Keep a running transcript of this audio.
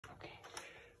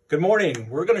Good morning.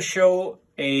 We're going to show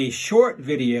a short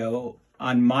video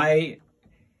on my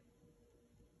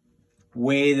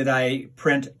way that I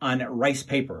print on rice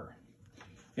paper.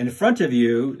 In front of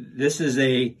you, this is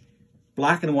a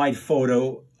black and white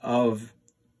photo of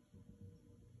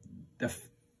the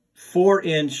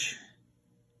 4-inch,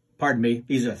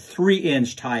 these are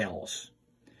 3-inch tiles.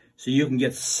 So you can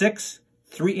get 6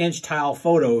 3-inch tile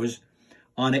photos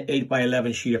on an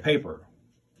 8x11 sheet of paper.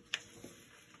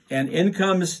 And in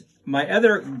comes my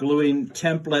other gluing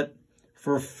template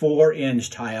for 4-inch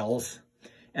tiles.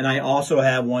 And I also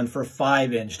have one for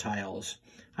 5-inch tiles.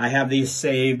 I have these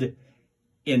saved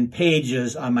in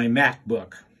Pages on my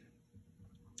MacBook.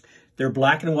 They're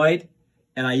black and white,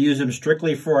 and I use them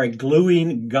strictly for a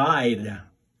gluing guide.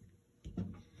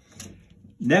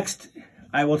 Next,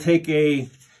 I will take a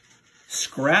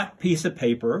scrap piece of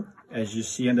paper. As you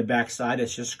see on the back side,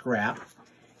 it's just scrap.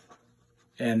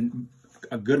 And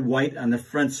a good white on the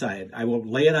front side. I will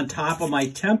lay it on top of my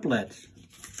template.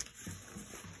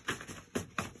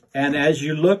 And as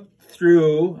you look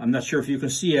through, I'm not sure if you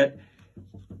can see it,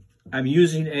 I'm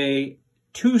using a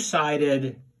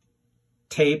 2-sided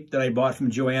tape that I bought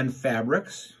from Joann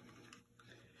Fabrics.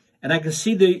 And I can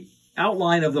see the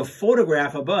outline of the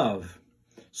photograph above.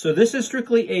 So this is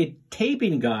strictly a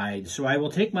taping guide. So I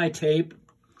will take my tape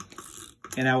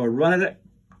and I will run it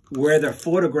where the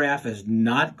photograph is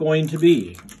not going to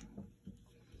be.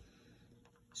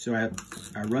 So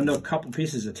I run a couple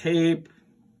pieces of tape,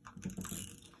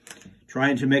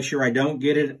 trying to make sure I don't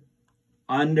get it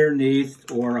underneath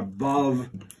or above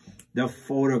the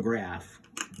photograph.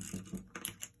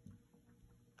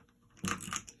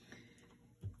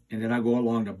 And then I go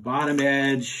along the bottom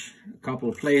edge, a couple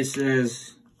of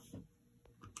places,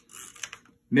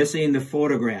 missing the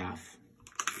photograph.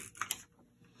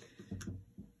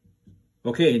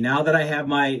 Okay, now that I have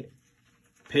my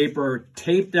paper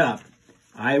taped up,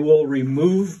 I will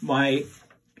remove my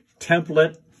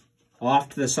template off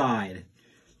to the side.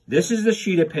 This is the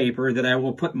sheet of paper that I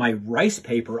will put my rice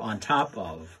paper on top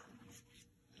of.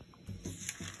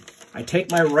 I take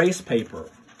my rice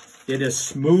paper. It is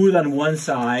smooth on one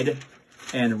side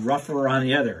and rougher on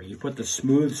the other. You put the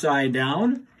smooth side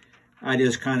down. I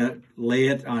just kind of lay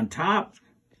it on top,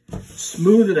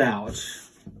 smooth it out.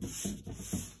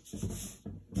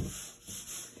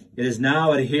 It is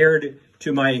now adhered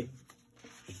to my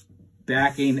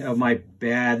backing of my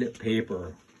bad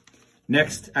paper.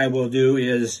 Next I will do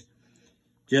is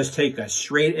just take a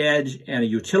straight edge and a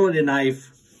utility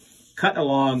knife, cut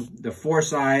along the 4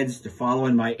 sides to follow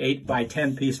in my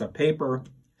 8x10 piece of paper.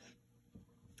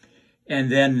 And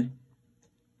then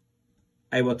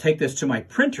I will take this to my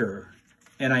printer,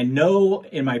 and I know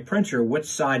in my printer which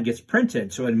side gets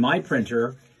printed. So in my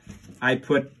printer, I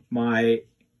put my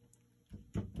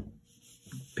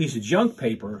piece of junk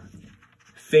paper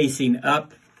facing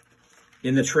up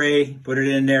in the tray, put it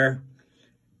in there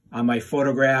on my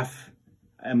photograph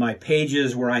and my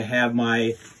pages where I have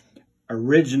my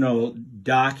original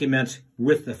document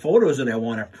with the photos that I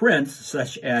want to print,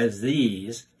 such as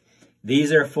these.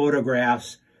 These are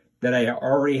photographs that I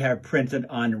already have printed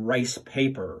on rice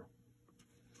paper.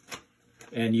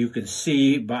 And you can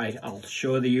see I'll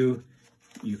show you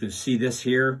can see this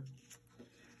here.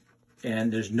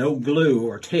 And there's no glue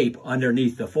or tape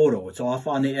underneath the photo. It's off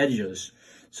on the edges.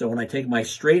 So when I take my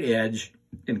straight edge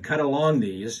and cut along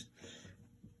these,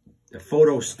 the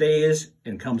photo stays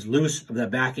and comes loose of the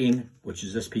backing, which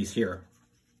is this piece here.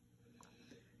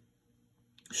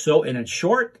 So in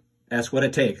short, that's what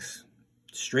it takes.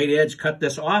 Straight edge, cut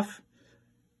this off.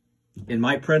 In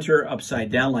my printer,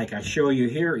 upside down like I show you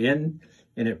here, and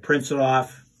it prints it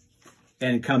off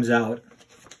and it comes out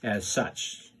as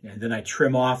such. And then I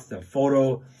trim off the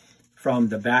photo from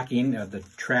the backing of the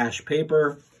trash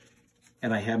paper,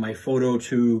 and I have my photo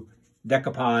to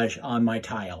decoupage on my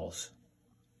tiles.